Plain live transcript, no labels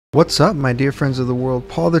What's up, my dear friends of the world?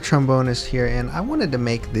 Paul the Trombonist here, and I wanted to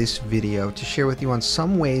make this video to share with you on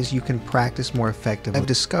some ways you can practice more effectively. I've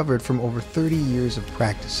discovered from over 30 years of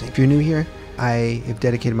practicing. If you're new here, I have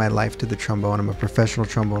dedicated my life to the trombone. I'm a professional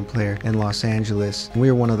trombone player in Los Angeles. We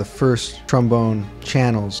are one of the first trombone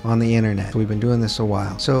channels on the internet. We've been doing this a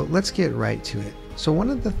while. So let's get right to it. So one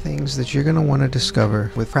of the things that you're going to want to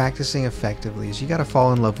discover with practicing effectively is you got to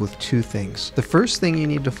fall in love with two things. The first thing you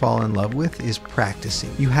need to fall in love with is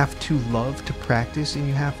practicing. You have to love to practice, and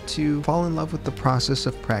you have to fall in love with the process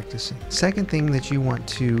of practicing. Second thing that you want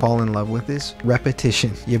to fall in love with is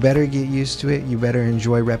repetition. You better get used to it. You better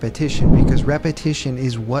enjoy repetition, because repetition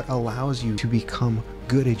is what allows you to become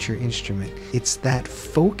good at your instrument. It's that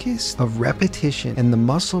focus of repetition and the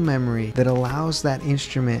muscle memory that allows that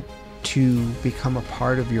instrument to become a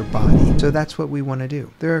part of your body. So that's what we want to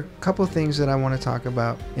do. There are a couple of things that I want to talk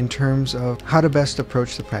about in terms of how to best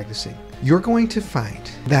approach the practicing. You're going to find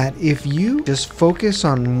that if you just focus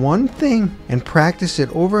on one thing and practice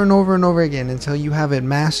it over and over and over again until you have it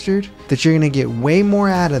mastered, that you're going to get way more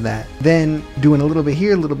out of that than doing a little bit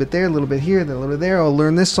here, a little bit there, a little bit here, then a little bit there. I'll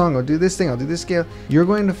learn this song, I'll do this thing, I'll do this scale. You're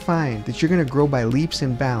going to find that you're going to grow by leaps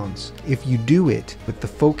and bounds if you do it with the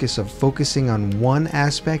focus of focusing on one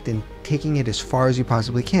aspect and taking it as far as you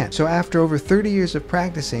possibly can. So after over 30 years of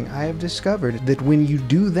practicing, I have discovered that when you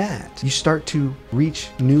do that, you start to reach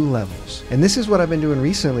new levels. And this is what I've been doing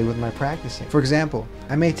recently with my practicing. For example,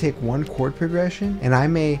 I may take one chord progression and I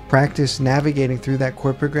may practice navigating through that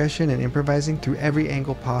chord progression and improvising through every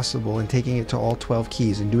angle possible and taking it to all 12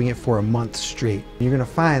 keys and doing it for a month straight. You're going to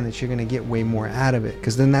find that you're going to get way more out of it,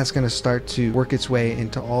 because then that's going to start to work its way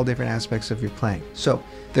into all different aspects of your playing. So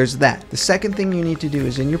there's that. The second thing you need to do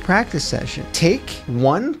is in your practice session, take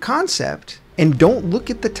one concept and don't look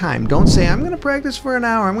at the time. Don't say, I'm going to practice for an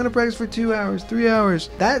hour, I'm going to practice for 2 hours, 3 hours.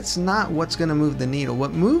 That's not what's going to move the needle.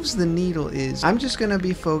 What moves the needle is, I'm just going to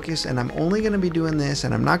be focused and I'm only going to be doing this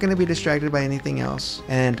and I'm not going to be distracted by anything else.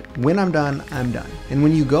 And when I'm done, I'm done. And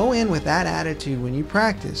when you go in with that attitude, when you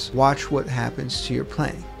practice, watch what happens to your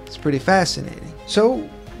playing. It's pretty fascinating. So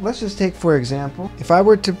let's just take, for example, if I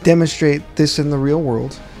were to demonstrate this in the real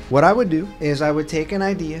world, what I would do is I would take an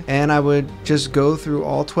idea and I would just go through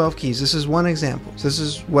all 12 keys. This is one example. So this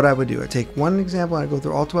is what I would do. I take one example and I go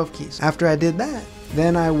through all 12 keys. After I did that,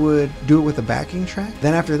 then I would do it with a backing track.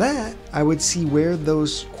 Then after that, I would see where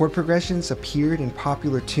those chord progressions appeared in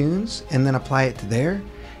popular tunes and then apply it to there,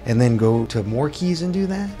 and then go to more keys and do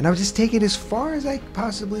that. And I would just take it as far as I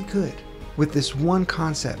possibly could with this one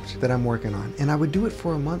concept that I'm working on. And I would do it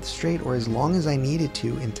for a month straight, or as long as I needed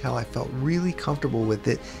to, until I felt really comfortable with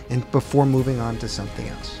it and before moving on to something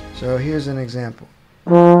else. So here's an example.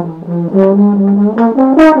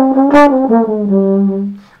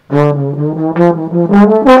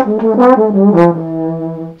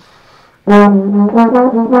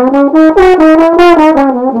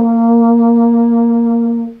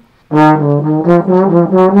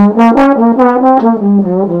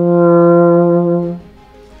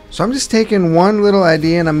 So I'm just taking one little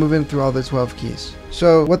idea and I'm moving through all the 12 keys.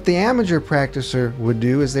 So what the amateur practicer would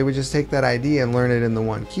do is they would just take that idea and learn it in the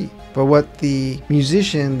one key. But what the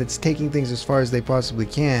musician that's taking things as far as they possibly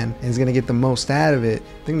can and is going to get the most out of it,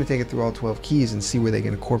 they're going to take it through all 12 keys and see where they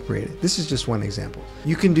can incorporate it. This is just one example.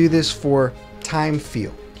 You can do this for time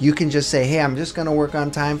feel. You can just say, hey, I'm just going to work on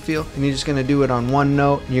time feel, and you're just going to do it on one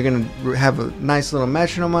note, and you're going to have a nice little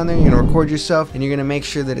metronome on there, you're going to record yourself, and you're going to make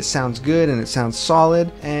sure that it sounds good and it sounds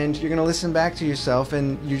solid, and you're going to listen back to yourself,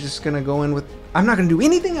 and you're just going to go in with, I'm not going to do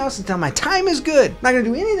anything else until my time is good. I'm not going to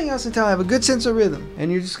do anything else until I have a good sense of rhythm,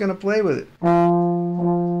 and you're just going to play with it.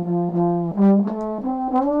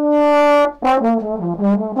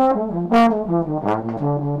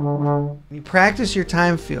 You practice your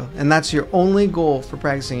time feel, and that's your only goal for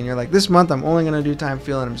practicing. And you're like, this month I'm only going to do time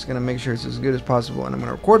feel, and I'm just going to make sure it's as good as possible. And I'm going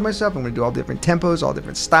to record myself. I'm going to do all different tempos, all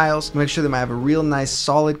different styles, make sure that I have a real nice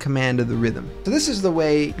solid command of the rhythm. So this is the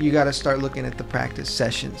way you got to start looking at the practice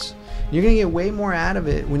sessions. You're going to get way more out of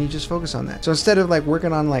it when you just focus on that. So instead of like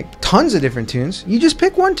working on like tons of different tunes, you just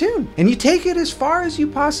pick one tune and you take it as far as you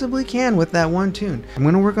possibly can with that one tune. I'm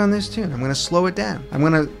going to work on this tune. I'm going to slow it down. I'm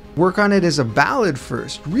going to work on it as a ballad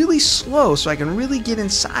first, really slow, so I can really get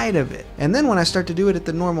inside of it. And then when I start to do it at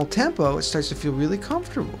the normal tempo, it starts to feel really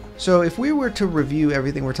comfortable. So if we were to review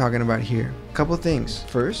everything we're talking about here, a couple things.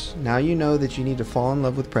 First, now you know that you need to fall in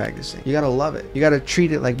love with practicing. You gotta love it. You gotta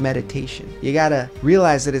treat it like meditation. You gotta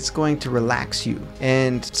realize that it's going to relax you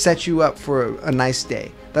and set you up for a nice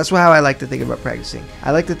day. That's how I like to think about practicing.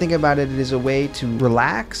 I like to think about it as a way to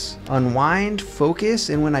relax, unwind, focus,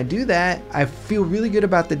 and when I do that, I feel really good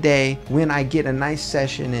about the day when I get a nice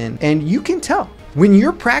session in. And you can tell. When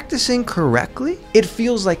you're practicing correctly, it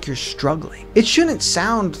feels like you're struggling. It shouldn't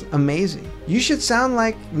sound amazing. You should sound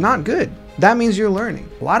like not good. That means you're learning.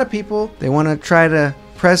 A lot of people, they want to try to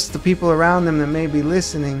impress the people around them that may be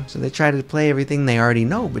listening, so they try to play everything they already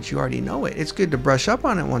know, but you already know it. It's good to brush up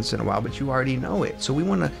on it once in a while, but you already know it. So we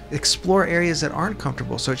want to explore areas that aren't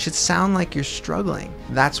comfortable, so it should sound like you're struggling.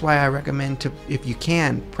 That's why I recommend to, if you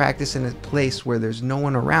can, practice in a place where there's no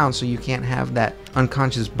one around, so you can't have that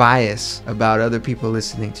unconscious bias about other people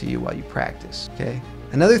listening to you while you practice, okay?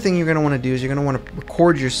 Another thing you're going to want to do is you're going to want to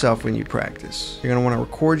record yourself when you practice. You're going to want to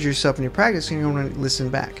record yourself when you practice, and you're going to want to listen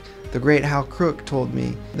back. The great Hal Crook told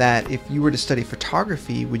me that if you were to study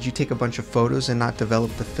photography, would you take a bunch of photos and not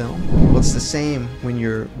develop the film? Well, it's the same when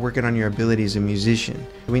you're working on your ability as a musician.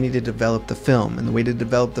 We need to develop the film, and the way to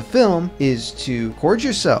develop the film is to record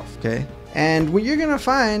yourself, okay? And what you're gonna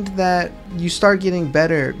find that you start getting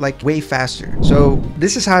better, like way faster. So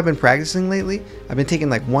this is how I've been practicing lately. I've been taking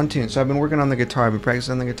like one tune. So I've been working on the guitar, I've been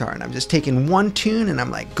practicing on the guitar, and I'm just taking one tune and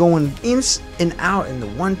I'm like going in and out in the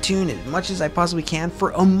one tune as much as I possibly can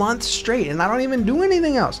for a month straight. And I don't even do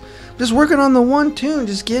anything else. I'm just working on the one tune,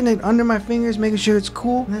 just getting it under my fingers, making sure it's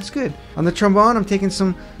cool, and that's good. On the trombone, I'm taking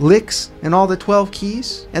some licks and all the 12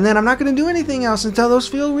 keys, and then I'm not gonna do anything else until those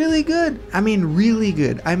feel really good. I mean really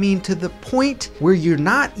good. I mean to the point where you're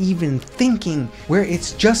not even thinking, where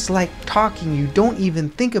it's just like talking, you don't even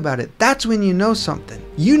think about it. That's when you know something.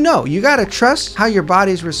 You know, you gotta trust how your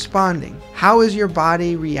body's responding. How is your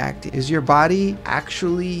body reacting? Is your body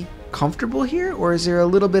actually comfortable here, or is there a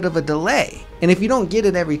little bit of a delay? And if you don't get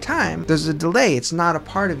it every time, there's a delay. It's not a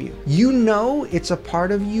part of you. You know it's a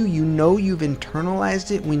part of you. You know you've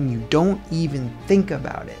internalized it when you don't even think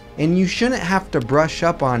about it. And you shouldn't have to brush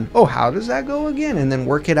up on, oh, how does that go again? And then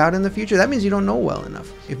work it out in the future. That means you don't know well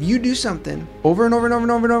enough. If you do something over and over and over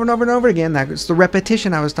and over and over and over and over again, that's the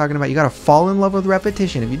repetition I was talking about. You got to fall in love with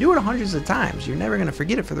repetition. If you do it hundreds of times, you're never going to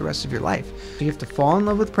forget it for the rest of your life. So you have to fall in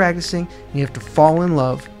love with practicing, and you have to fall in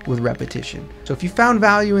love with repetition. So if you found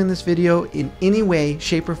value in this video in any way,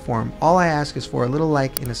 shape, or form, all I ask is for a little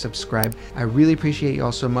like and a subscribe. I really appreciate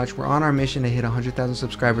y'all so much. We're on our mission to hit 100,000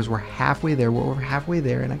 subscribers. We're halfway there. We're over halfway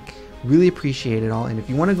there, and I really appreciate it all. And if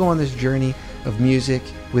you want to go on this journey of music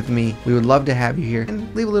with me, we would love to have you here.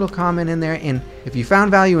 And leave a little comment in there. And if you found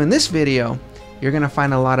value in this video, you're going to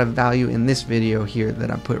find a lot of value in this video here that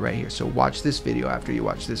I put right here. So watch this video after you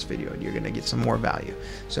watch this video, and you're going to get some more value.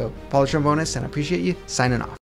 So Paul The Trombonist, and I appreciate you. Signing off.